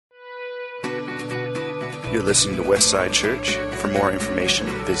You're listening to Westside Church. For more information,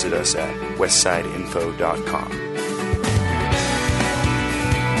 visit us at westsideinfo.com.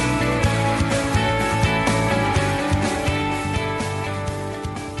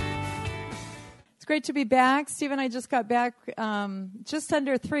 It's great to be back. Steve and I just got back just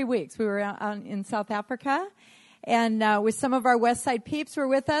under 3 weeks. We were out in South Africa, and with some of our Westside peeps were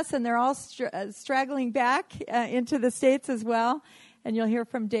with us, and they're all straggling back into the States as well. And you'll hear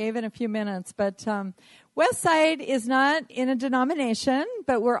from Dave in a few minutes. But Westside is not in a denomination,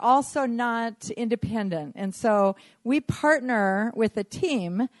 but we're also not independent. And so we partner with a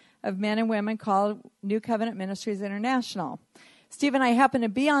team of men and women called New Covenant Ministries International. Steve and I happen to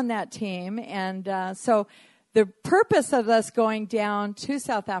be on that team, and so the purpose of us going down to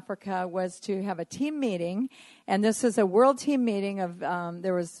South Africa was to have a team meeting, and this is a world team meeting of,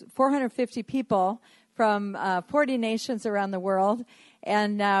 there was 450 people from 40 nations around the world,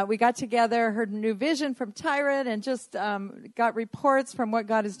 and we got together, heard a new vision from Tyrant, and just got reports from what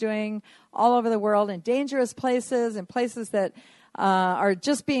God is doing all over the world in dangerous places and places that are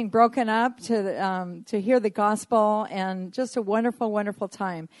just being broken up to hear the gospel, and just a wonderful, wonderful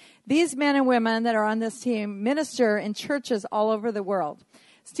time. These men and women that are on this team minister in churches all over the world.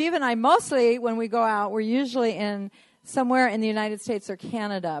 Steve and I mostly, when we go out, we're usually in somewhere in the United States or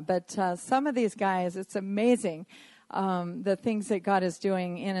Canada, but some of these guys, it's amazing the things that God is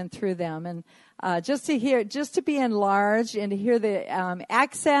doing in and through them, and just to be enlarged and to hear the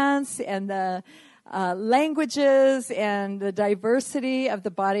accents and the languages and the diversity of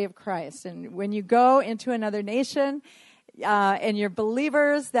the body of Christ. And when you go into another nation and you're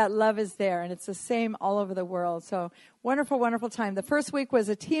believers, that love is there, and it's the same all over the world. So wonderful, wonderful time. The first week was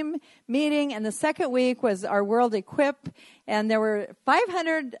a team meeting, and the second week was our World Equip, and there were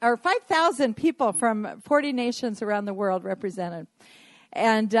 5,000 people from 40 nations around the world represented.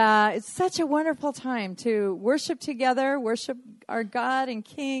 And it's such a wonderful time to worship together, worship our God and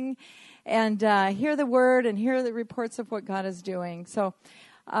King, and hear the word and hear the reports of what God is doing. So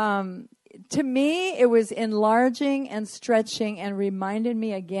to me, it was enlarging and stretching and reminded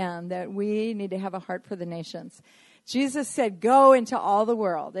me again that we need to have a heart for the nations. Jesus said, go into all the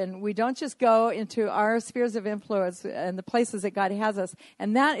world. And we don't just go into our spheres of influence and the places that God has us.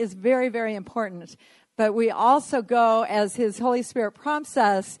 And that is very, very important. But we also go, as His Holy Spirit prompts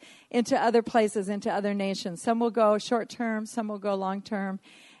us, into other places, into other nations. Some will go short term, some will go long term.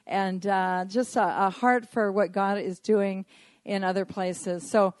 And just a heart for what God is doing in other places.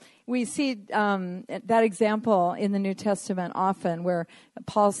 So we see that example in the New Testament often, where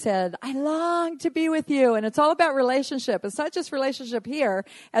Paul said, I long to be with you. And it's all about relationship. It's not just relationship here,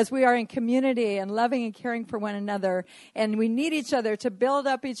 as we are in community and loving and caring for one another. And we need each other to build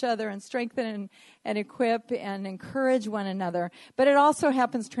up each other and strengthen and equip and encourage one another. But it also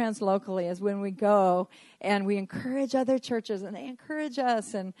happens translocally, as when we go and we encourage other churches and they encourage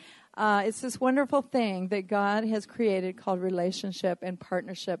us. And it's this wonderful thing that God has created called relationship and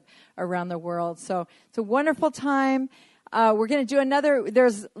partnership around the world. So it's a wonderful time. We're going to do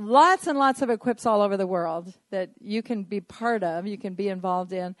there's lots and lots of equips all over the world that you can be part of, you can be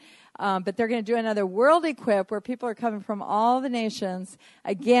involved in. But they're going to do another World Equip where people are coming from all the nations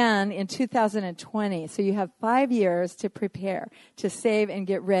again in 2020. So you have 5 years to prepare, to save and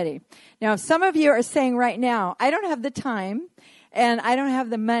get ready. Now, some of you are saying right now, I don't have the time and I don't have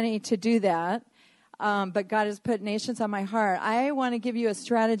the money to do that. But God has put nations on my heart. I want to give you a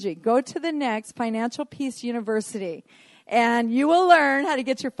strategy. Go to the next Financial Peace University, and you will learn how to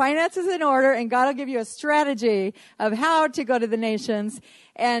get your finances in order, and God will give you a strategy of how to go to the nations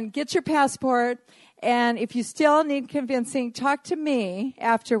and get your passport. And if you still need convincing, talk to me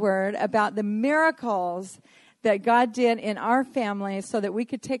afterward about the miracles that God did in our family so that we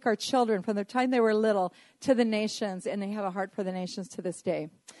could take our children from the time they were little to the nations, and they have a heart for the nations to this day.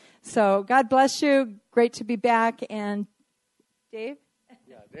 So God bless you. Great to be back. And Dave?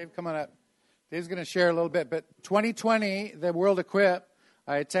 Yeah, Dave, come on up. Dave's going to share a little bit. But 2020, the World Equip,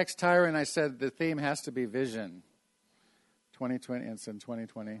 I text Tyra and I said the theme has to be vision. 2020, it's in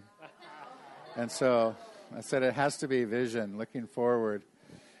 2020. And so I said it has to be vision, looking forward.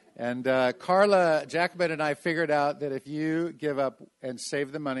 And Carla Jacobin and I figured out that if you give up and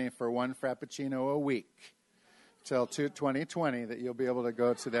save the money for one Frappuccino a week till 2020, that you'll be able to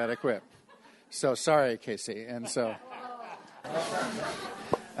go to that Equip. So sorry, Casey. And so,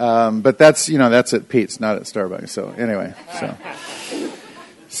 but that's at Pete's, not at Starbucks. So anyway,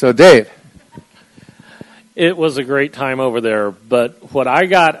 so Dave. It was a great time over there, but what I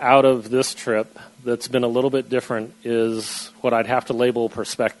got out of this trip that's been a little bit different is what I'd have to label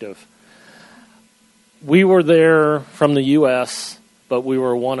perspective. We were there from the U.S., but we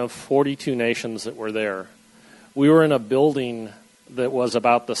were one of 42 nations that were there. We were in a building that was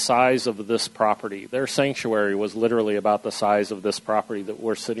about the size of this property. Their sanctuary was literally about the size of this property that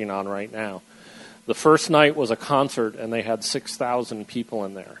we're sitting on right now. The first night was a concert, and they had 6,000 people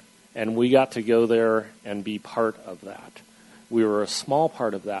in there. And we got to go there and be part of that. We were a small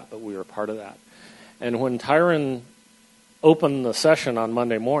part of that, but we were part of that. And when Tyron opened the session on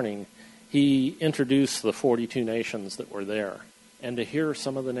Monday morning, he introduced the 42 nations that were there. And to hear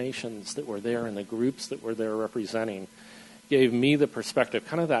some of the nations that were there and the groups that were there representing gave me the perspective,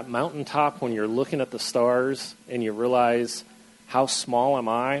 kind of that mountaintop when you're looking at the stars and you realize, how small am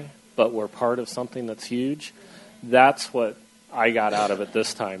I, but we're part of something that's huge. That's what I got out of it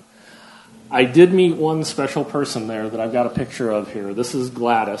this time. I did meet one special person there that I've got a picture of here. This is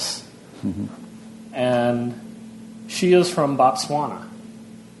Gladys. Mm-hmm. And she is from Botswana.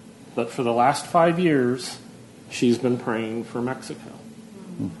 But for the last 5 years, she's been praying for Mexico.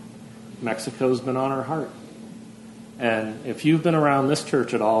 Mm-hmm. Mexico's been on her heart. And if you've been around this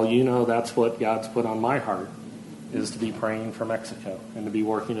church at all, you know that's what God's put on my heart, is to be praying for Mexico and to be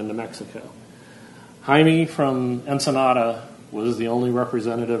working into Mexico. Jaime from Ensenada was the only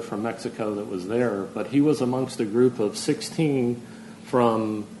representative from Mexico that was there, but he was amongst a group of 16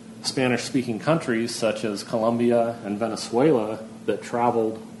 from Spanish-speaking countries such as Colombia and Venezuela that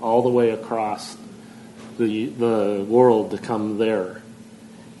traveled all the way across the world to come there.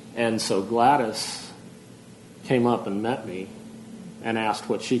 And so Gladys came up and met me and asked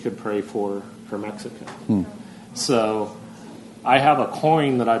what she could pray for Mexico. So I have a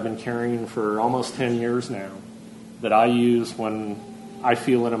coin that I've been carrying for almost 10 years now that I use when I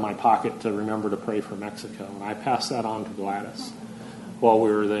feel it in my pocket to remember to pray for Mexico. And I passed that on to Gladys while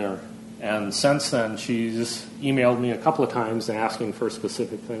we were there. And since then, she's emailed me a couple of times asking for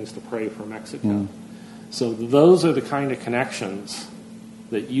specific things to pray for Mexico. So those are the kind of connections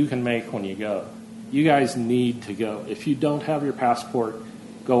that you can make when you go. You guys need to go. If you don't have your passport,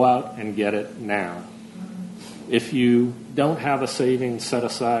 go out and get it now. If you don't have a savings set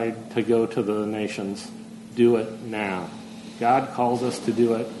aside to go to the nations, do it now. God calls us to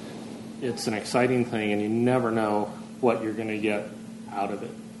do it. It's an exciting thing, and you never know what you're going to get out of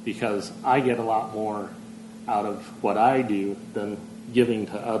it, because I get a lot more out of what I do than giving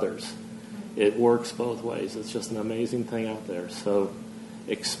to others. It works both ways. It's just an amazing thing out there. So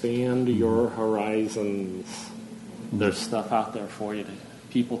expand your horizons. There's stuff out there for you,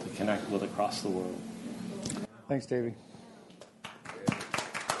 people to connect with across the world. Thanks, Davey.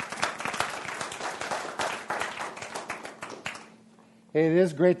 Hey, it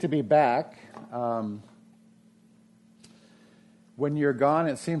is great to be back. When you're gone,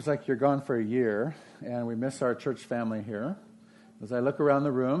 it seems like you're gone for a year, and we miss our church family here. As I look around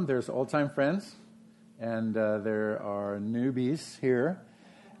the room, there's old-time friends, and there are newbies here.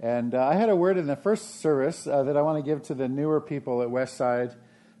 And I had a word in the first service that I want to give to the newer people at Westside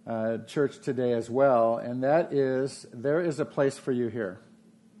Church today as well, and that is, there is a place for you here.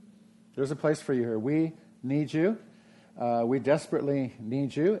 There's a place for you here. We need you. We desperately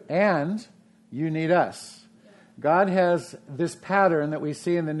need you, and you need us. God has this pattern that we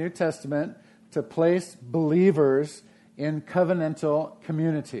see in the New Testament to place believers in covenantal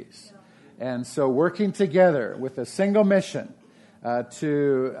communities. And so working together with a single mission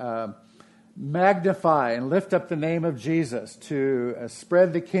to magnify and lift up the name of Jesus, to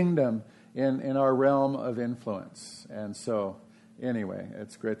spread the kingdom in our realm of influence. And so, anyway,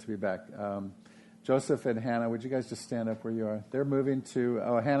 it's great to be back. Joseph and Hannah, would you guys just stand up where you are? They're moving to,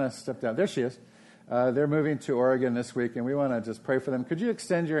 Hannah stepped down. There she is. They're moving to Oregon this week, and we want to just pray for them. Could you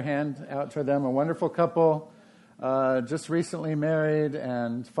extend your hand out to them? A wonderful couple, just recently married,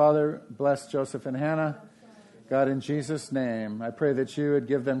 and Father, bless Joseph and Hannah. God, in Jesus' name, I pray that you would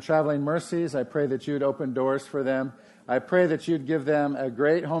give them traveling mercies. I pray that you would open doors for them. I pray that you'd give them a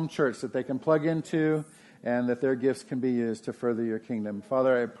great home church that they can plug into, and that their gifts can be used to further your kingdom.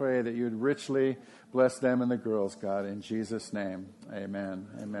 Father, I pray that you would richly bless them and the girls, God, in Jesus' name. Amen.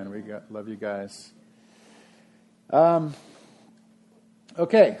 Amen. We love you guys.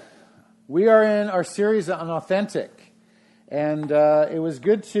 Okay. We are in our series on Authentic. And it was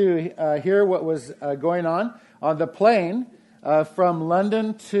good to hear what was going on the plane from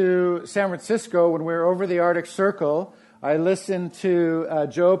London to San Francisco. When we were over the Arctic Circle, I listened to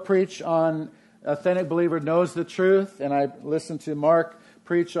Joe preach on Authentic Believer Knows the Truth, and I listened to Mark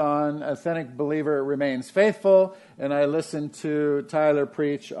preach on Authentic Believer Remains Faithful, and I listened to Tyler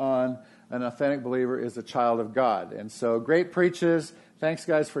preach on An Authentic Believer is a Child of God. And so great preaches. Thanks,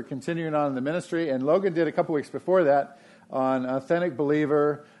 guys, for continuing on in the ministry. And Logan did a couple weeks before that on Authentic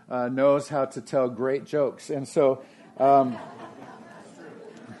Believer Knows How to Tell Great Jokes. And so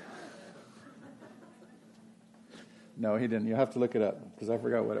No, he didn't. You'll have to look it up because I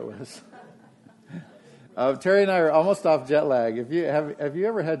forgot what it was. Terry and I are almost off jet lag. Have you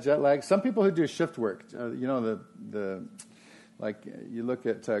ever had jet lag? Some people who do shift work, like you look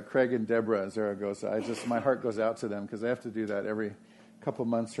at Craig and Deborah, as Zara goes. My heart goes out to them because they have to do that every couple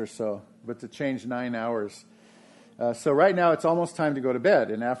months or so. But to change 9 hours. So right now it's almost time to go to bed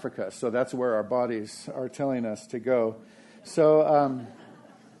in Africa. So that's where our bodies are telling us to go. So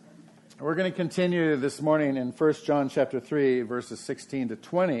we're going to continue this morning in 1 John chapter 3, verses 16 to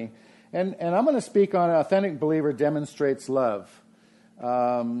 20. And I'm going to speak on an authentic believer demonstrates love.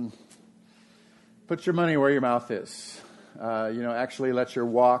 Put your money where your mouth is. Actually let your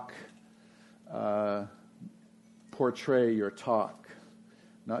walk portray your talk.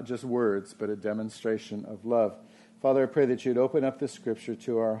 Not just words, but a demonstration of love. Father, I pray that you'd open up the Scripture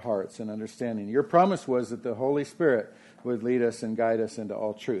to our hearts and understanding. Your promise was that the Holy Spirit would lead us and guide us into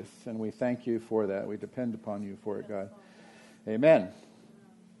all truth. And we thank you for that. We depend upon you for it, God. Amen.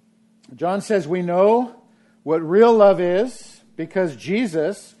 John says we know what real love is because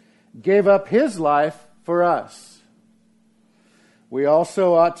Jesus gave up his life for us. We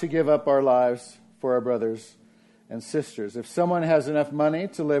also ought to give up our lives for our brothers and sisters. If someone has enough money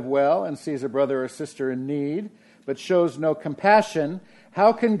to live well and sees a brother or sister in need, but shows no compassion,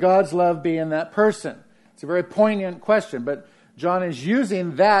 how can God's love be in that person? It's a very poignant question, but John is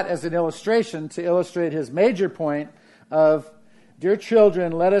using that as an illustration to illustrate his major point of, dear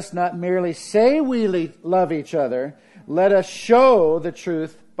children, let us not merely say we love each other, let us show the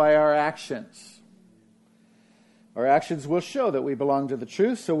truth by our actions. Our actions will show that we belong to the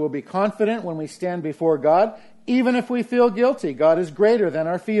truth, so we'll be confident when we stand before God, even if we feel guilty. God is greater than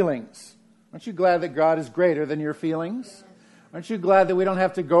our feelings. Aren't you glad that God is greater than your feelings? Aren't you glad that we don't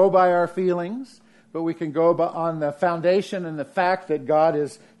have to go by our feelings, but we can go on the foundation and the fact that God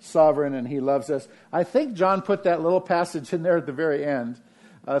is sovereign and he loves us? I think John put that little passage in there at the very end.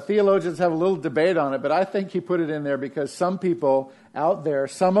 Theologians have a little debate on it, but I think he put it in there because some people out there,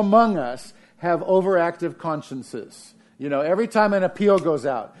 some among us, have overactive consciences. Every time an appeal goes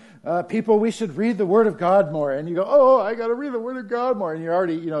out, people, we should read the Word of God more. And you go, I got to read the Word of God more. And you're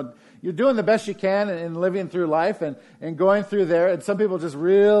already, you're doing the best you can in living through life and going through there. And some people just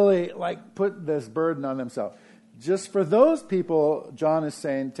really put this burden on themselves. Just for those people, John is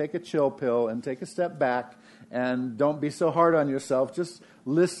saying, take a chill pill and take a step back and don't be so hard on yourself. Just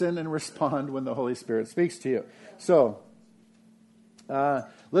listen and respond when the Holy Spirit speaks to you. So,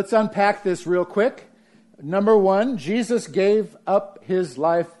 let's unpack this real quick. Number one, Jesus gave up his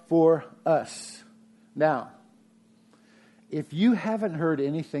life for us. Now, if you haven't heard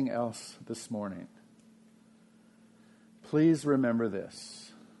anything else this morning, please remember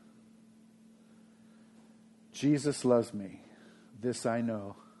this. Jesus loves me. This I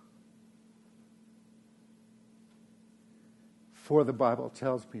know. For the Bible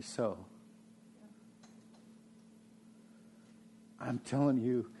tells me so. I'm telling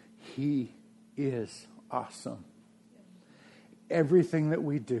you, he is awesome. Everything that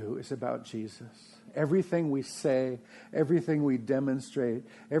we do is about Jesus. Everything we say, everything we demonstrate,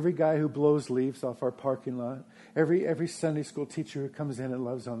 every guy who blows leaves off our parking lot, every Sunday school teacher who comes in and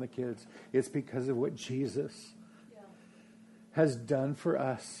loves on the kids, it's because of what Jesus has done for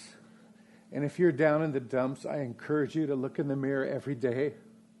us. And if you're down in the dumps, I encourage you to look in the mirror every day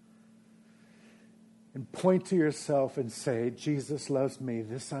and point to yourself and say, Jesus loves me,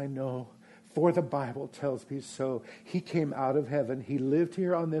 this I know. For the Bible tells me so. He came out of heaven. He lived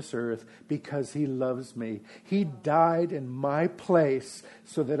here on this earth because he loves me. He died in my place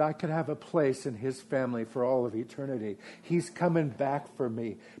so that I could have a place in his family for all of eternity. He's coming back for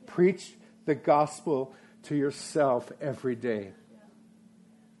me. Preach the gospel to yourself every day.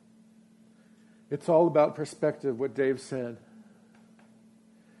 It's all about perspective, what Dave said.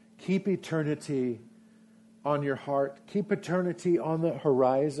 Keep eternity on your heart. Keep eternity on the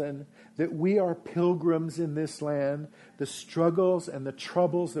horizon. That we are pilgrims in this land. The struggles and the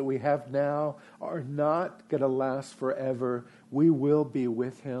troubles that we have now are not going to last forever. We will be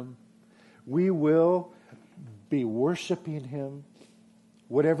with him. We will be worshiping him.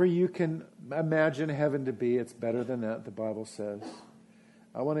 Whatever you can imagine heaven to be, it's better than that, the Bible says.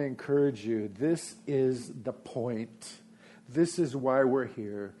 I want to encourage you. This is the point. This is why we're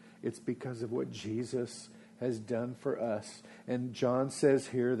here. It's because of what Jesus has done for us. And John says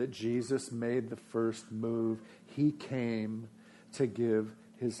here that Jesus made the first move. He came to give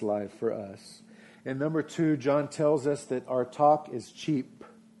his life for us. And number two, John tells us that our talk is cheap.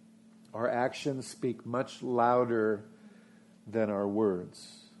 Our actions speak much louder than our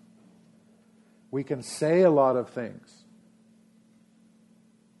words. We can say a lot of things.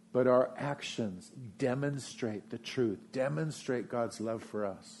 but our actions demonstrate the truth, demonstrate God's love for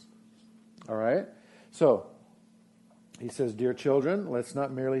us. All right? So, he says, dear children, let's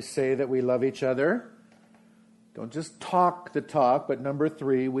not merely say that we love each other. Don't just talk the talk, but number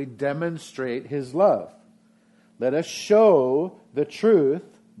 3, we demonstrate his love. Let us show the truth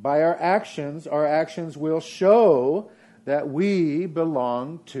by our actions. Our actions will show that we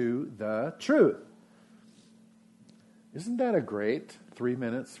belong to the truth. Isn't that a great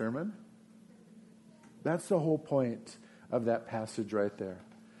 3-minute sermon? That's the whole point of that passage right there.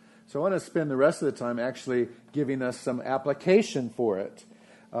 So I want to spend the rest of the time actually giving us some application for it.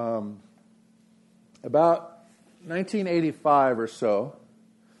 About 1985 or so,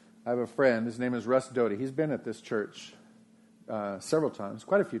 I have a friend. His name is Russ Doty. He's been at this church several times,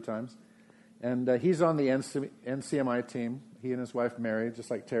 quite a few times. And he's on the NCMI team. He and his wife Mary, just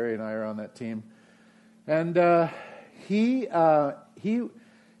like Terry and I are on that team. And he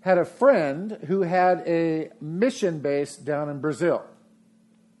had a friend who had a mission base down in Brazil.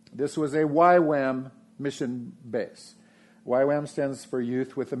 This was a YWAM mission base. YWAM stands for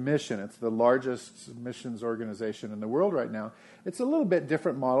Youth with a Mission. It's the largest missions organization in the world right now. It's a little bit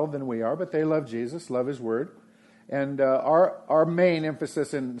different model than we are, but they love Jesus, love his word. And our main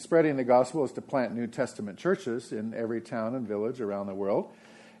emphasis in spreading the gospel is to plant New Testament churches in every town and village around the world.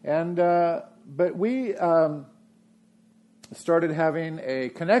 And but we started having a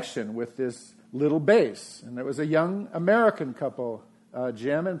connection with this little base. And it was a young American couple,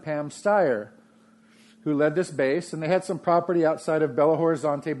 Jim and Pam Steyer, who led this base. And they had some property outside of Belo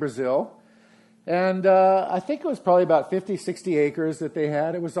Horizonte, Brazil. And I think it was probably about 50, 60 acres that they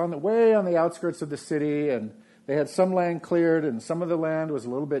had. It was way on the outskirts of the city, and they had some land cleared, and some of the land was a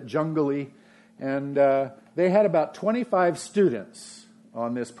little bit jungly. And they had about 25 students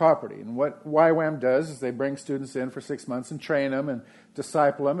on this property. And what YWAM does is they bring students in for 6 months and train them and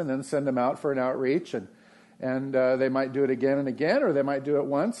disciple them and then send them out for an outreach. And they might do it again and again, or they might do it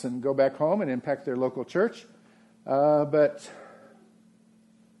once and go back home and impact their local church. But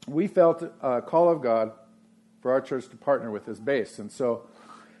we felt a call of God for our church to partner with this base. And so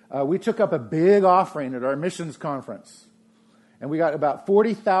we took up a big offering at our missions conference. And we got about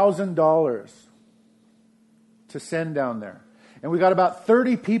 $40,000 to send down there. And we got about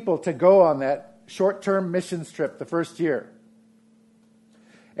 30 people to go on that short-term missions trip the first year.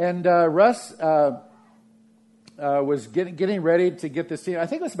 And Russ was getting ready to get this team. I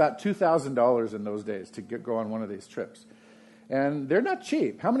think it was about $2,000 in those days to go on one of these trips. And they're not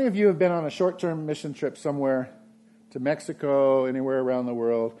cheap. How many of you have been on a short-term mission trip somewhere to Mexico, anywhere around the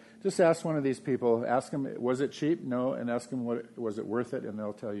world? Just ask one of these people. Ask them, was it cheap? No. And ask them, was it worth it? And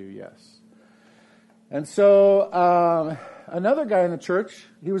they'll tell you yes. And so another guy in the church,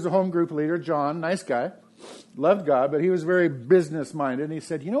 he was a home group leader, John, nice guy, loved God, but he was very business-minded. And he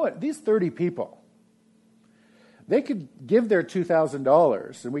said, you know what, these 30 people, they could give their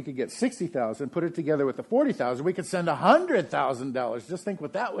 $2,000, and we could get $60,000, put it together with the $40,000. We could send $100,000. Just think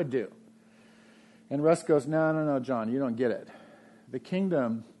what that would do. And Russ goes, no, John, you don't get it. The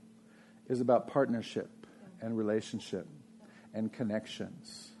kingdom is about partnership and relationship and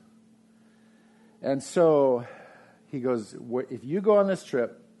connections. And so he goes, if you go on this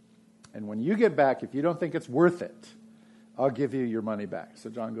trip, and when you get back, if you don't think it's worth it, I'll give you your money back.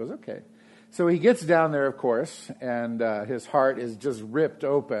 So John goes, okay. So he gets down there, of course, and his heart is just ripped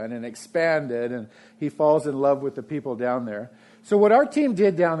open and expanded, and he falls in love with the people down there. So what our team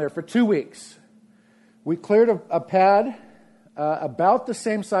did down there for 2 weeks, we cleared a pad about the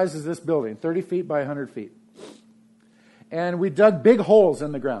same size as this building, 30 feet by 100 feet. And we dug big holes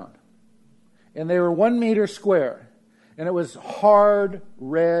in the ground. And they were 1 meter square. And it was hard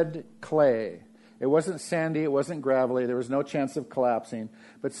red clay. It wasn't sandy, it wasn't gravelly, there was no chance of collapsing.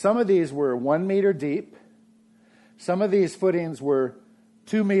 But some of these were 1 meter deep. Some of these footings were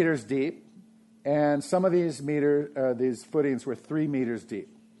 2 meters deep. And some of these footings were 3 meters deep.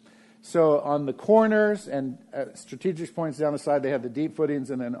 So on the corners and strategic points down the side, they had the deep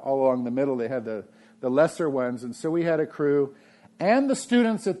footings, and then all along the middle, they had the lesser ones. And so we had a crew and the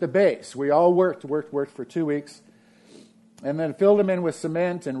students at the base. We all worked for 2 weeks, and then filled them in with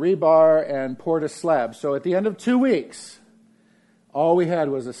cement and rebar and poured a slab. So at the end of 2 weeks, all we had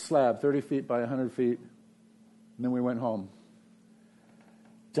was a slab, 30 feet by 100 feet, and then we went home.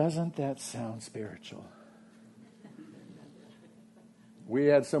 Doesn't that sound spiritual? We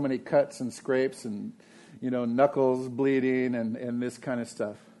had so many cuts and scrapes and, knuckles bleeding and this kind of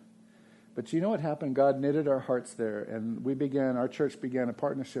stuff. But you know what happened? God knitted our hearts there, and our church began a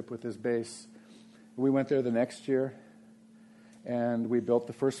partnership with this base. We went there the next year, and we built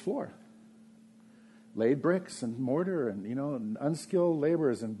the first floor. laid bricks and mortar and, and unskilled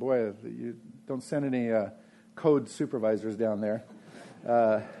laborers. And boy, you don't send any code supervisors down there.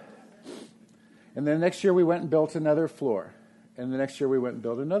 And then next year we went and built another floor. And the next year we went and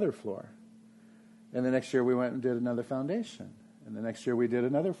built another floor. And the next year we went and did another foundation. And the next year we did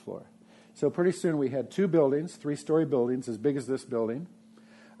another floor. So pretty soon we had 2 buildings, 3-story buildings, as big as this building.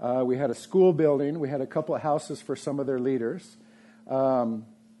 We had a school building. We had a couple of houses for some of their leaders.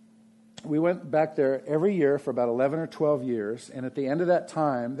 We went back there every year for about 11 or 12 years. And at the end of that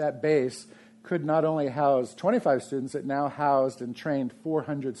time, that base could not only house 25 students, it now housed and trained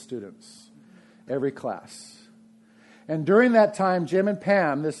 400 students, every class. And during that time, Jim and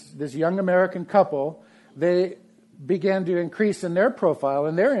Pam, this young American couple, they began to increase in their profile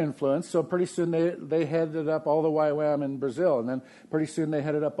and their influence. So pretty soon they headed up all the YWAM in Brazil. And then pretty soon they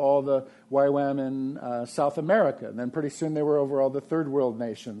headed up all the YWAM in South America. And then pretty soon they were over all the third world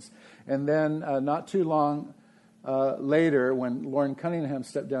nations. And then not too long later, when Lauren Cunningham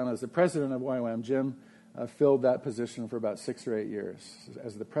stepped down as the president of YWAM, Jim filled that position for about 6 or 8 years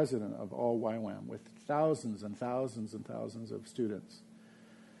as the president of all YWAM with thousands and thousands and thousands of students.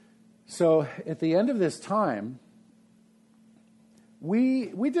 So at the end of this time, we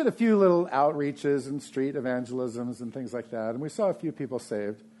did a few little outreaches and street evangelisms and things like that, and we saw a few people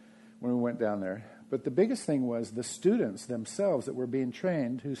saved when we went down there. But the biggest thing was the students themselves that were being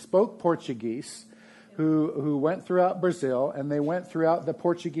trained who spoke Portuguese, who went throughout Brazil, and they went throughout the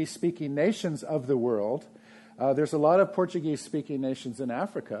Portuguese-speaking nations of the world. There's a lot of Portuguese-speaking nations in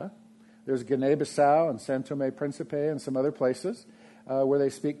Africa. There's Guinea-Bissau and São Tomé and Príncipe and some other places where they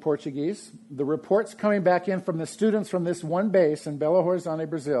speak Portuguese. The reports coming back in from the students from this one base in Belo Horizonte,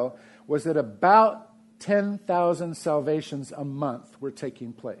 Brazil, was that about 10,000 salvations a month were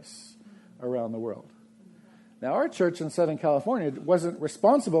taking place around the world. Now, our church in Southern California wasn't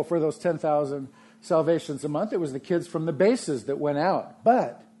responsible for those 10,000 salvations a month. It was the kids from the bases that went out.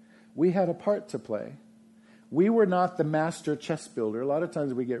 But we had a part to play. We were not the master chess builder. A lot of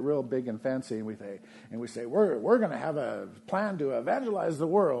times we get real big and fancy and we say we're going to have a plan to evangelize the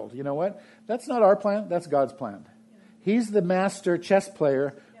world. You know what? That's not our plan. That's God's plan. He's the master chess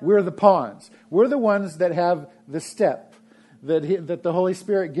player. We're the pawns. We're the ones that have the step that the Holy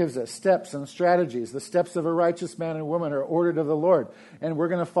Spirit gives us, steps and strategies. The steps of a righteous man and woman are ordered of the Lord, and we're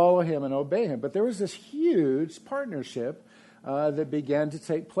going to follow him and obey him. But there was this huge partnership that began to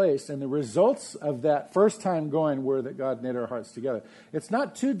take place. And the results of that first time going were that God knit our hearts together. It's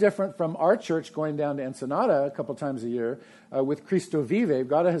not too different from our church going down to Ensenada a couple times a year with Cristo Vive.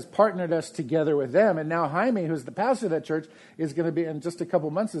 God has partnered us together with them. And now Jaime, who's the pastor of that church, is going to be, in just a couple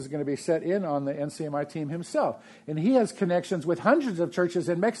months, is going to be set in on the NCMI team himself. And he has connections with hundreds of churches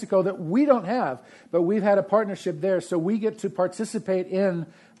in Mexico that we don't have. But we've had a partnership there. So we get to participate in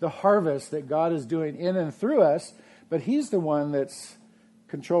the harvest that God is doing in and through us. But he's the one that's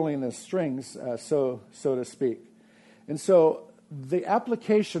controlling the strings, so to speak. And so the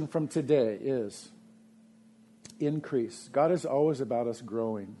application from today is increase. God is always about us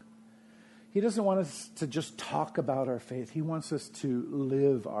growing. He doesn't want us to just talk about our faith. He wants us to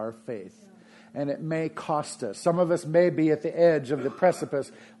live our faith. And it may cost us. Some of us may be at the edge of the precipice,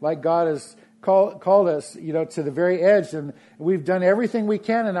 like God has called us, to the very edge, and we've done everything we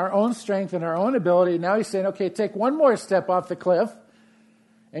can in our own strength and our own ability. Now he's saying, okay, take one more step off the cliff,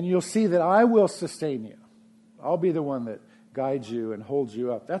 and you'll see that I will sustain you. I'll be the one that guides you and holds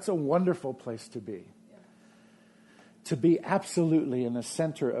you up. That's a wonderful place to be. To be absolutely in the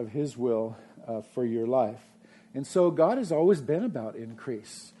center of his will for your life. And so God has always been about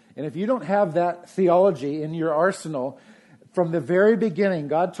increase. And if you don't have that theology in your arsenal, from the very beginning,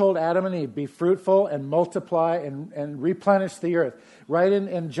 God told Adam and Eve, be fruitful and multiply and replenish the earth. Right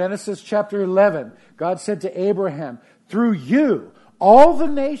in Genesis chapter 11, God said to Abraham, through you, all the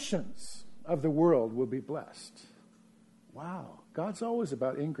nations of the world will be blessed. Wow, God's always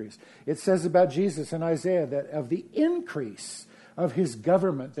about increase. It says about Jesus in Isaiah that of the increase of his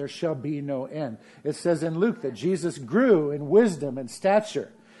government there shall be no end. It says in Luke that Jesus grew in wisdom and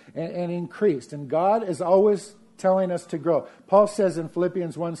stature and increased. And God is always telling us to grow. Paul says in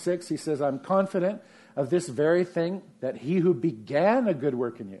Philippians 1:6, he says, I'm confident of this very thing, that he who began a good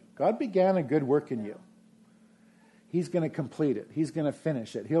work in you, God began a good work in you. He's going to complete it. He's going to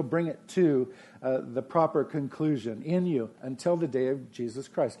finish it. He'll bring it to the proper conclusion in you until the day of Jesus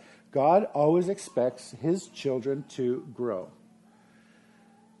Christ. God always expects his children to grow.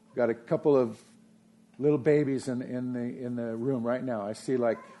 Got a couple of little babies in the room right now. I see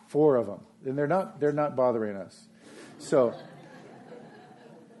like 4 of them, and they're not bothering us. So,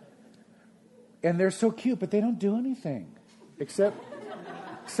 and they're so cute, but they don't do anything except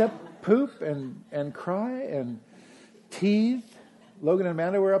poop and cry and teethe. Logan and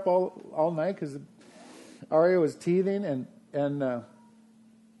Amanda were up all night because Aria was teething.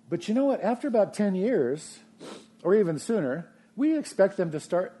 But you know what? After about 10 years, or even sooner, we expect them to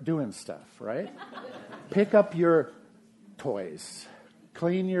start doing stuff, right? Pick up your toys.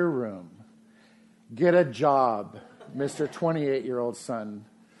 Clean your room. Get a job, Mr. 28-year-old son.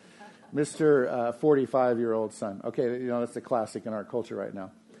 Mr. 45-year-old son. Okay, that's the classic in our culture right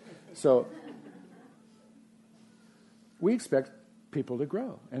now. So we expect people to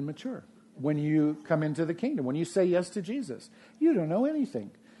grow and mature. When you come into the kingdom, when you say yes to Jesus, you don't know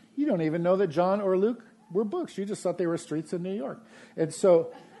anything. You don't even know that John or Luke were books. You just thought they were streets in New York. And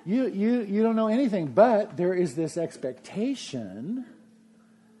so you don't know anything, but there is this expectation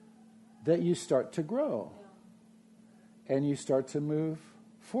that you start to grow and you start to move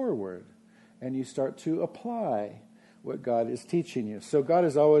forward and you start to apply what God is teaching you. So God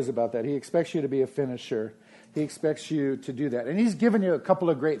is always about that. He expects you to be a finisher. He expects you to do that. And he's given you a couple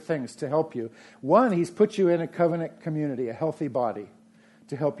of great things to help you. One, he's put you in a covenant community, a healthy body,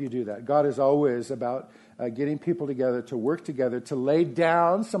 to help you do that. God is always about getting people together, to work together, to lay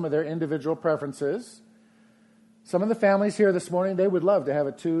down some of their individual preferences. Some of the families here this morning, they would love to have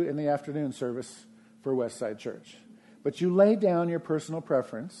a 2 in the afternoon service for Westside Church. But you lay down your personal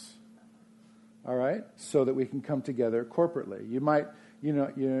preference, all right, so that we can come together corporately. You might,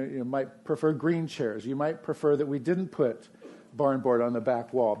 you might prefer green chairs. You might prefer that we didn't put barn board on the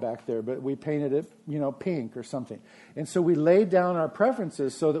back wall back there, but we painted it, pink or something. And so we lay down our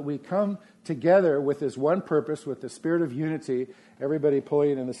preferences so that we come together with this one purpose, with the spirit of unity, everybody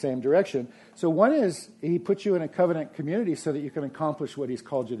pulling in the same direction. So one is he puts you in a covenant community so that you can accomplish what he's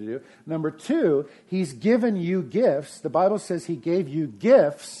called you to do. Number 2, he's given you gifts. The Bible says he gave you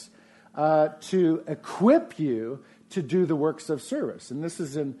gifts to equip you to do the works of service. And this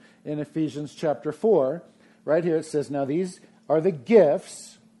is in Ephesians chapter 4. Right here it says, now these are the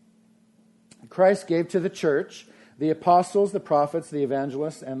gifts Christ gave to the church, the apostles, the prophets, the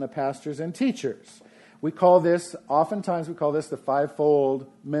evangelists, and the pastors and teachers. Oftentimes we call this the fivefold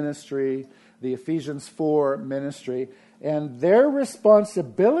ministry, the Ephesians 4 ministry. And their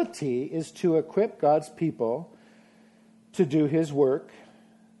responsibility is to equip God's people to do his work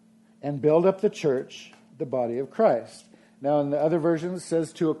and build up the church, the body of Christ. Now in the other versions it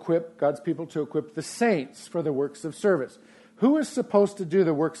says to equip God's people, to equip the saints for the works of service. Who is supposed to do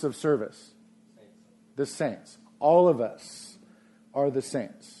the works of service? The saints. All of us are the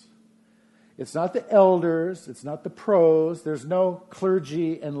saints. It's not the elders. It's not the pros. There's no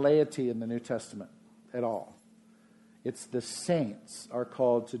clergy and laity in the New Testament at all. It's the saints are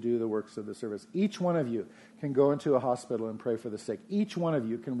called to do the works of the service. Each one of you can go into a hospital and pray for the sick. Each one of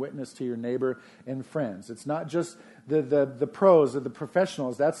you can witness to your neighbor and friends. It's not just the pros or the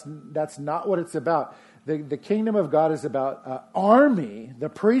professionals. That's not what it's about. The kingdom of God is about army, the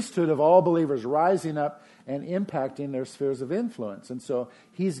priesthood of all believers rising up and impacting their spheres of influence. And so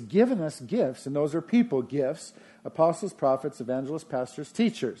he's given us gifts, and those are people gifts: apostles, prophets, evangelists, pastors,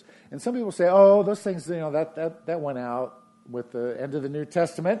 teachers. And some people say, oh, those things, that went out with the end of the New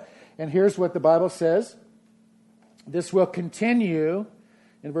Testament. And here's what the Bible says. This will continue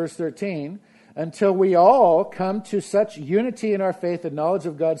in verse 13 until we all come to such unity in our faith and knowledge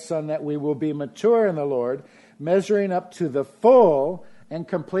of God's Son that we will be mature in the Lord, measuring up to the full and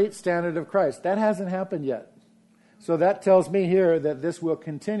complete standard of Christ. That hasn't happened yet. So that tells me here that this will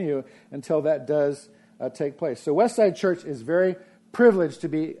continue until that does take place. So Westside Church is very privileged to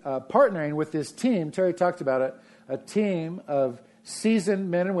be partnering with this team. Terry talked about it, a team of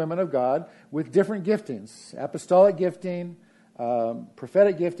seasoned men and women of God with different giftings: apostolic gifting,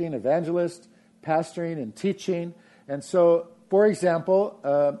 prophetic gifting, evangelist, pastoring, and teaching. And so, for example,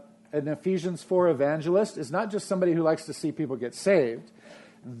 an Ephesians 4 evangelist is not just somebody who likes to see people get saved.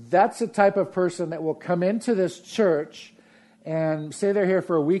 That's the type of person that will come into this church and say they're here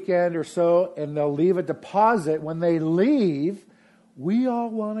for a weekend or so, and they'll leave a deposit. When they leave, we all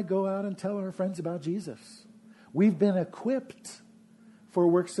want to go out and tell our friends about Jesus. We've been equipped for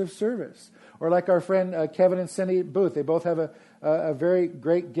works of service. Or like our friend Kevin and Cindy Booth, they both have a very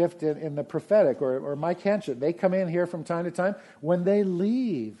great gift in the prophetic. Or Mike Hanchett, they come in here from time to time. When they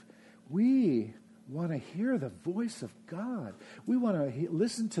leave, we want to hear the voice of God. We want to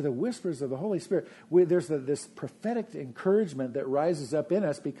listen to the whispers of the Holy Spirit. There's this prophetic encouragement that rises up in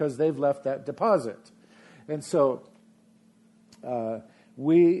us because they've left that deposit. And so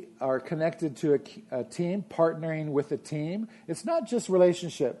we are connected to a team, partnering with a team. It's not just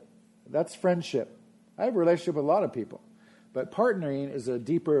relationship. That's friendship. I have a relationship with a lot of people. But partnering is a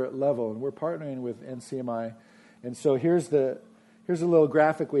deeper level, and we're partnering with NCMI. And so here's the Here's a little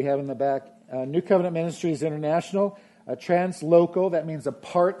graphic we have in the back. New Covenant Ministries International, translocal, that means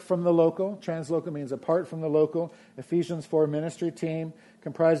apart from the local. Translocal means apart from the local. Ephesians 4 ministry team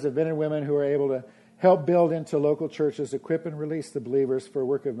comprised of men and women who are able to help build into local churches, equip and release the believers for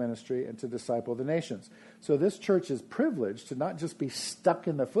work of ministry and to disciple the nations. So this church is privileged to not just be stuck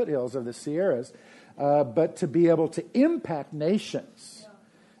in the foothills of the Sierras, but to be able to impact nations.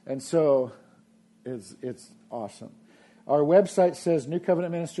 And so it's awesome. Our website says New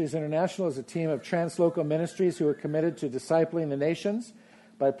Covenant Ministries International is a team of translocal ministries who are committed to discipling the nations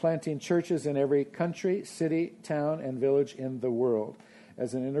by planting churches in every country, city, town, and village in the world.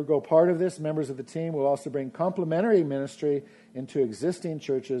 As an integral part of this, members of the team will also bring complementary ministry into existing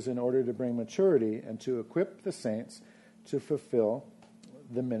churches in order to bring maturity and to equip the saints to fulfill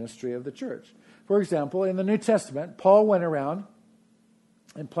the ministry of the church. For example, in the New Testament, Paul went around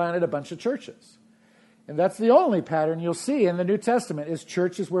and planted a bunch of churches. And that's the only pattern you'll see in the New Testament is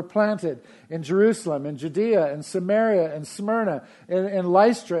churches were planted in Jerusalem, in Judea, in Samaria, in Smyrna, in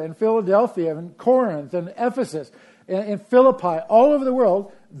Lystra, in Philadelphia, in Corinth, in Ephesus, in Philippi, all over the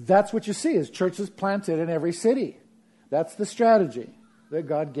world. That's what you see is churches planted in every city. That's the strategy that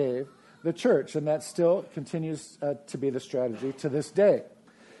God gave the church, and that still continues to be the strategy to this day.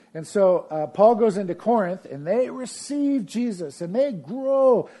 And so Paul goes into Corinth, and they receive Jesus, and they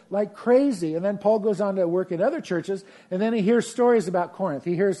grow like crazy. And then Paul goes on to work in other churches, and then he hears stories about Corinth.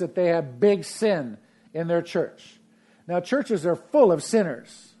 He hears that they have big sin in their church. Now, churches are full of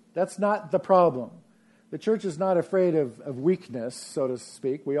sinners. That's not the problem. The church is not afraid of weakness, so to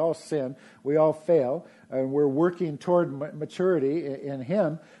speak. We all sin. We all fail. And we're working toward maturity in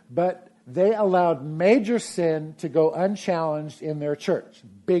Him. But they allowed major sin to go unchallenged in their church.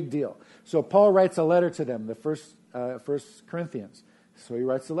 Big deal. So Paul writes a letter to them, the first Corinthians. So he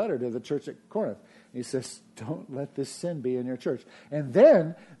writes a letter to the church at Corinth. He says, don't let this sin be in your church. And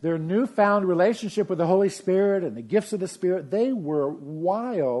then their newfound relationship with the Holy Spirit and the gifts of the Spirit, they were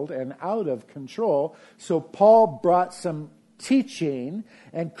wild and out of control. So Paul brought some teaching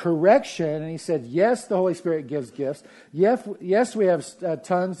and correction, and he said, yes, the Holy Spirit gives gifts. Yes, we have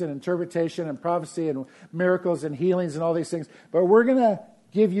tongues and interpretation and prophecy and miracles and healings and all these things, but we're going to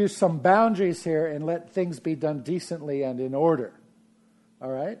give you some boundaries here and let things be done decently and in order. All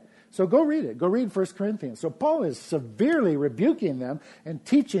right? So go read it. Go read 1 Corinthians. So Paul is severely rebuking them and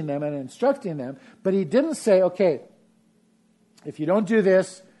teaching them and instructing them, but he didn't say, okay, if you don't do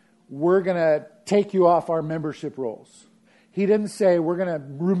this, we're going to take you off our membership rolls. He didn't say, we're going to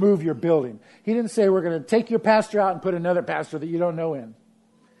remove your building. He didn't say, we're going to take your pastor out and put another pastor that you don't know in.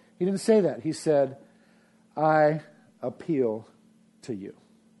 He didn't say that. He said, I appeal to you.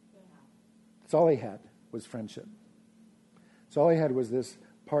 That's all he had was friendship. That's all he had was this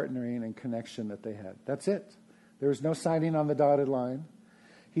partnering and connection that they had. That's it. There was no signing on the dotted line.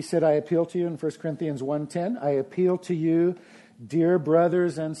 He said, I appeal to you in 1 Corinthians 1:10. I appeal to you, dear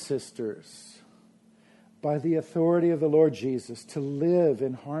brothers and sisters, by the authority of the Lord Jesus, to live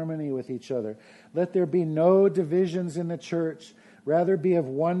in harmony with each other. Let there be no divisions in the church. Rather be of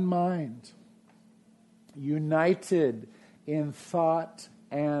one mind, united in thought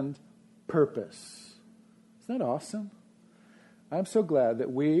and purpose. Isn't that awesome? I'm so glad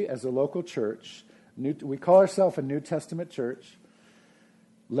that we, as a local church, we call ourselves a New Testament church,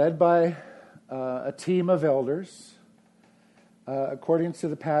 led by a team of elders, according to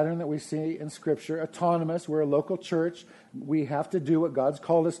the pattern that we see in Scripture, autonomous. We're a local church. We have to do what God's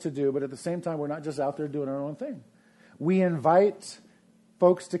called us to do, but at the same time, we're not just out there doing our own thing. We invite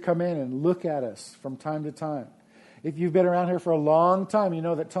folks to come in and look at us from time to time. If you've been around here for a long time, you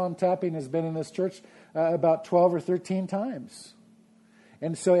know that Tom Tapping has been in this church about 12 or 13 times.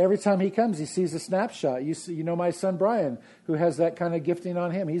 And so every time he comes, he sees a snapshot. You know my son Brian, who has that kind of gifting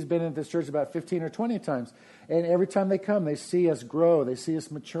on him. He's been in this church about 15 or 20 times. And every time they come, they see us grow. They see us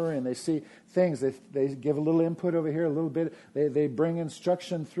maturing. They see things. They give a little input over here, a little bit. They bring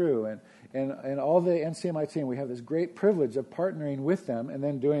instruction through. And all the NCMI team, we have this great privilege of partnering with them and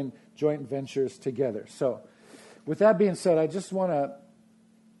then doing joint ventures together. So with that being said, I just want to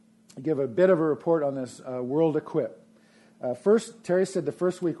give a bit of a report on this World Equip. First, Terry said the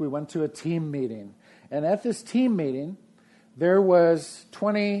first week we went to a team meeting. And at this team meeting, there was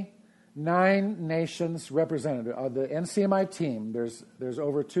 29 nations represented. The NCMI team, there's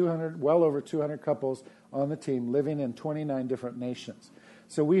over 200, well over 200 couples on the team living in 29 different nations.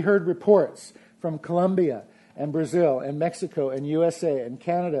 So we heard reports from Colombia and Brazil and Mexico and USA and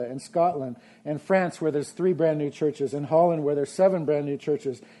Canada and Scotland and France, where there's 3 brand new churches, and Holland, where there's 7 brand new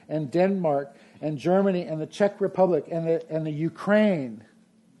churches, and Denmark and Germany and the Czech Republic and the Ukraine.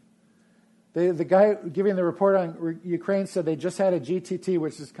 The guy giving the report on Ukraine said they just had a GTT,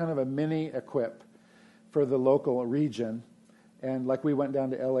 which is kind of a mini equip for the local region. And like we went down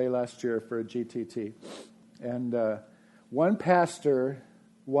to LA last year for a GTT. And one pastor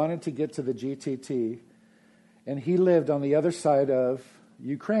wanted to get to the GTT, and he lived on the other side of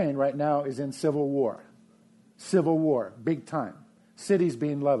Ukraine. Right now is in civil war. Civil war, big time. Cities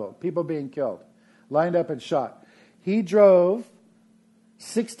being leveled, people being killed, lined up and shot. He drove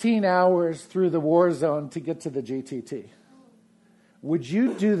 16 hours through the war zone to get to the GTT. Would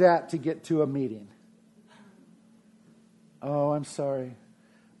you do that to get to a meeting? Oh, I'm sorry.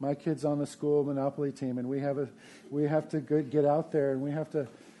 My kid's on the school Monopoly team, and we have to get out there, and we have to,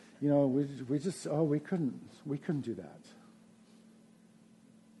 we couldn't do that.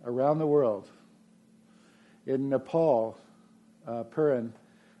 Around the world, in Nepal, Puran,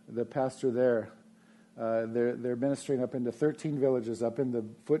 the pastor there, they're ministering up into 13 villages up in the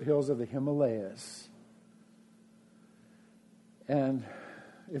foothills of the Himalayas. And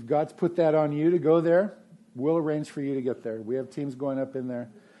if God's put that on you to go there, we'll arrange for you to get there. We have teams going up in there.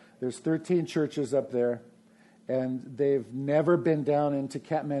 There's 13 churches up there, and they've never been down into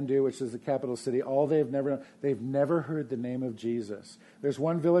Kathmandu, which is the capital city. They've never heard the name of Jesus. There's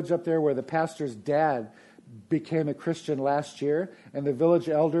one village up there where the pastor's dad became a Christian last year, and the village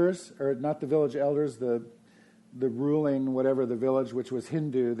elders, or not the village elders, the ruling whatever the village, which was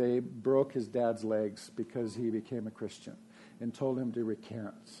Hindu, they broke his dad's legs because he became a Christian and told him to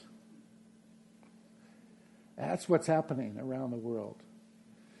recant. That's what's happening around the world.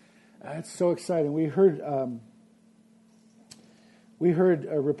 It's so exciting. We heard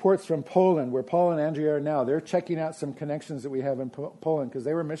reports from Poland, where Paul and Andrea are now. They're checking out some connections that we have in Poland because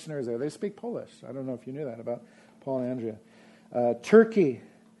they were missionaries there. They speak Polish. I don't know if you knew that about Paul and Andrea. Turkey,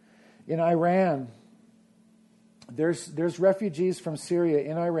 in Iran. There's refugees from Syria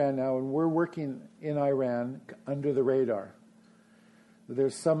in Iran now, and we're working in Iran under the radar.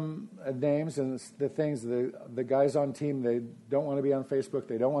 There's some names and the things, the guys on team, they don't want to be on Facebook.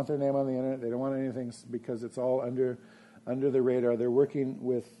 They don't want their name on the internet. They don't want anything because it's all under the radar. They're working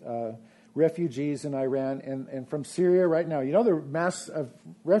with refugees in Iran and from Syria right now. You know the mass of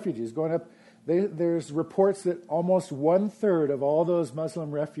refugees going up. There's reports that almost 1/3 of all those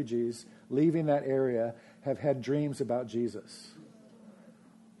Muslim refugees leaving that area have had dreams about Jesus.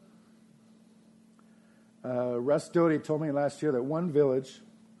 Russ Doty told me last year that one village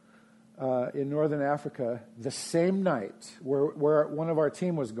in northern Africa, the same night where one of our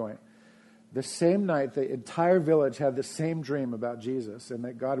team was going, the same night the entire village had the same dream about Jesus, and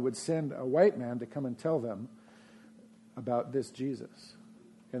that God would send a white man to come and tell them about this Jesus.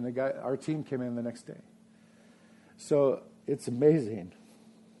 And our team came in the next day. So it's amazing.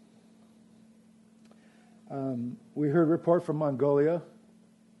 We heard a report from Mongolia.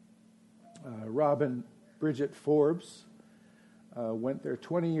 Robin Bridget Forbes went there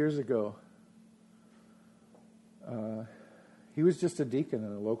 20 years ago. He was just a deacon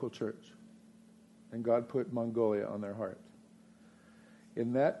in a local church, and God put Mongolia on their heart.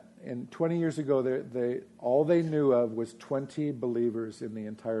 And 20 years ago, all they knew of was 20 believers in the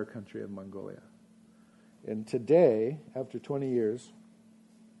entire country of Mongolia. And today, after 20 years,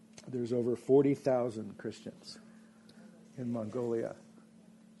 there's over 40,000 Christians in Mongolia.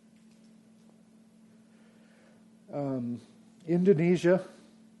 Indonesia,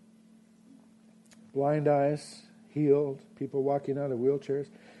 blind eyes healed, people walking out of wheelchairs.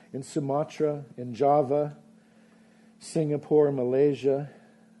 In Sumatra, in Java, Singapore, Malaysia.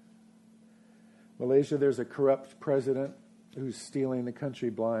 Malaysia, there's a corrupt president who's stealing the country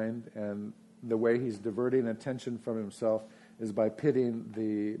blind, and the way he's diverting attention from himself is by pitting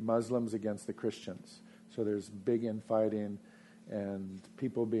the Muslims against the Christians. So there's big infighting and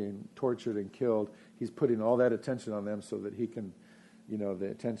people being tortured and killed. He's putting all that attention on them so that he can, the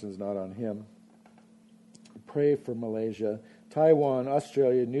attention's not on him. Pray for Malaysia. Taiwan,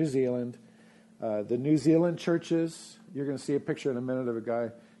 Australia, New Zealand. The New Zealand churches, you're going to see a picture in a minute of a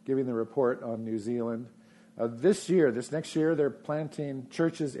guy giving the report on New Zealand. This next year, they're planting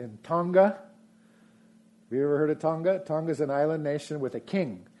churches in Tonga. Have you ever heard of Tonga? Tonga's an island nation with a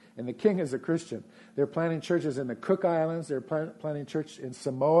king, and the king is a Christian. They're planting churches in the Cook Islands. They're planting church in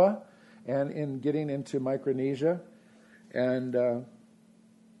Samoa and in getting into Micronesia. And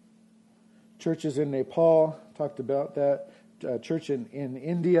churches in Nepal, talked about that. Church in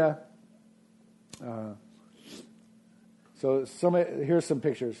India. Here's some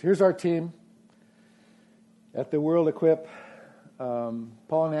pictures. Here's our team at the World Equip. Paul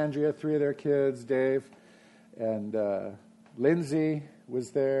and Andrea, 3 of their kids, Dave, and Lindsay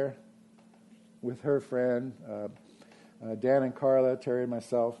was there with her friend. Dan and Carla, Terry and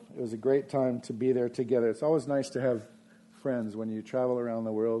myself. It was a great time to be there together. It's always nice to have friends when you travel around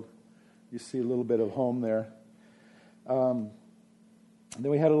the world. You see a little bit of home there. Then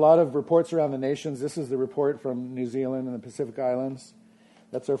we had a lot of reports around the nations. This is the report from New Zealand and the Pacific Islands.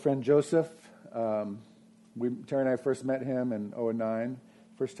 That's our friend Joseph. Terry and I first met him in 2009,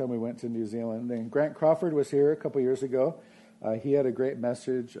 first time we went to New Zealand. Then Grant Crawford was here a couple years ago. He had a great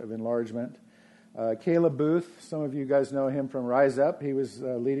message of enlargement. Caleb Booth, some of you guys know him from Rise Up. He was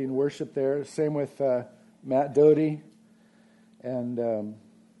leading worship there. Same with Matt Doty. And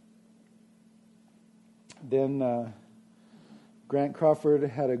then Grant Crawford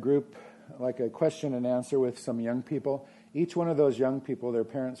had a group, like a question and answer with some young people. Each one of those young people, their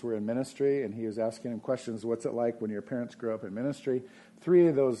parents were in ministry, and he was asking them questions. What's it like when your parents grew up in ministry? 3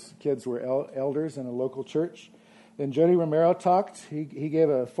 of those kids were elders in a local church. Then Jody Romero talked. He gave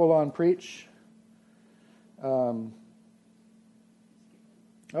a full-on preach. I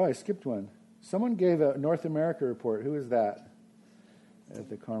skipped one. Someone gave a North America report. Who is that? At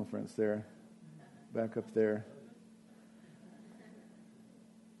the conference there. Back up there.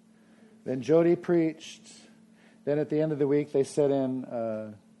 Then Jody preached. Then at the end of the week, they set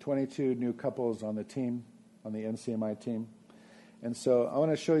in 22 new couples on the team, on the NCMI team. And so I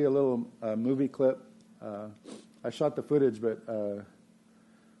want to show you a little movie clip. I shot the footage, but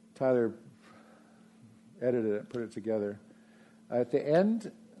Tyler edited it, put it together. At the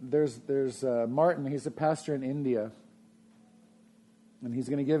end, there's Martin. He's a pastor in India. And he's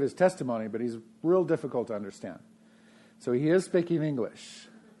going to give his testimony, but he's real difficult to understand. So he is speaking English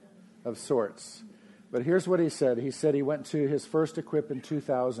of sorts. But here's what he said. He said he went to his first Equip in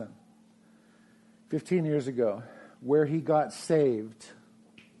 2000, 15 years ago, where he got saved.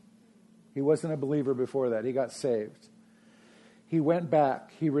 He wasn't a believer before that. He got saved. He went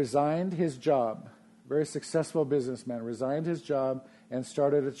back. He resigned his job. Very successful businessman. Resigned his job and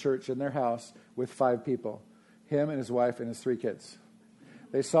started a church in their house with 5 people. Him and his wife and his 3 kids.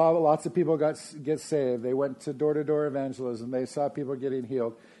 They saw lots of people get saved. They went to door-to-door evangelism. They saw people getting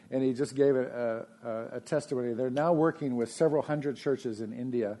healed. And he just gave a testimony. They're now working with several hundred churches in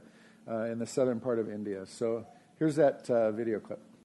India, in the southern part of India. So here's that video clip.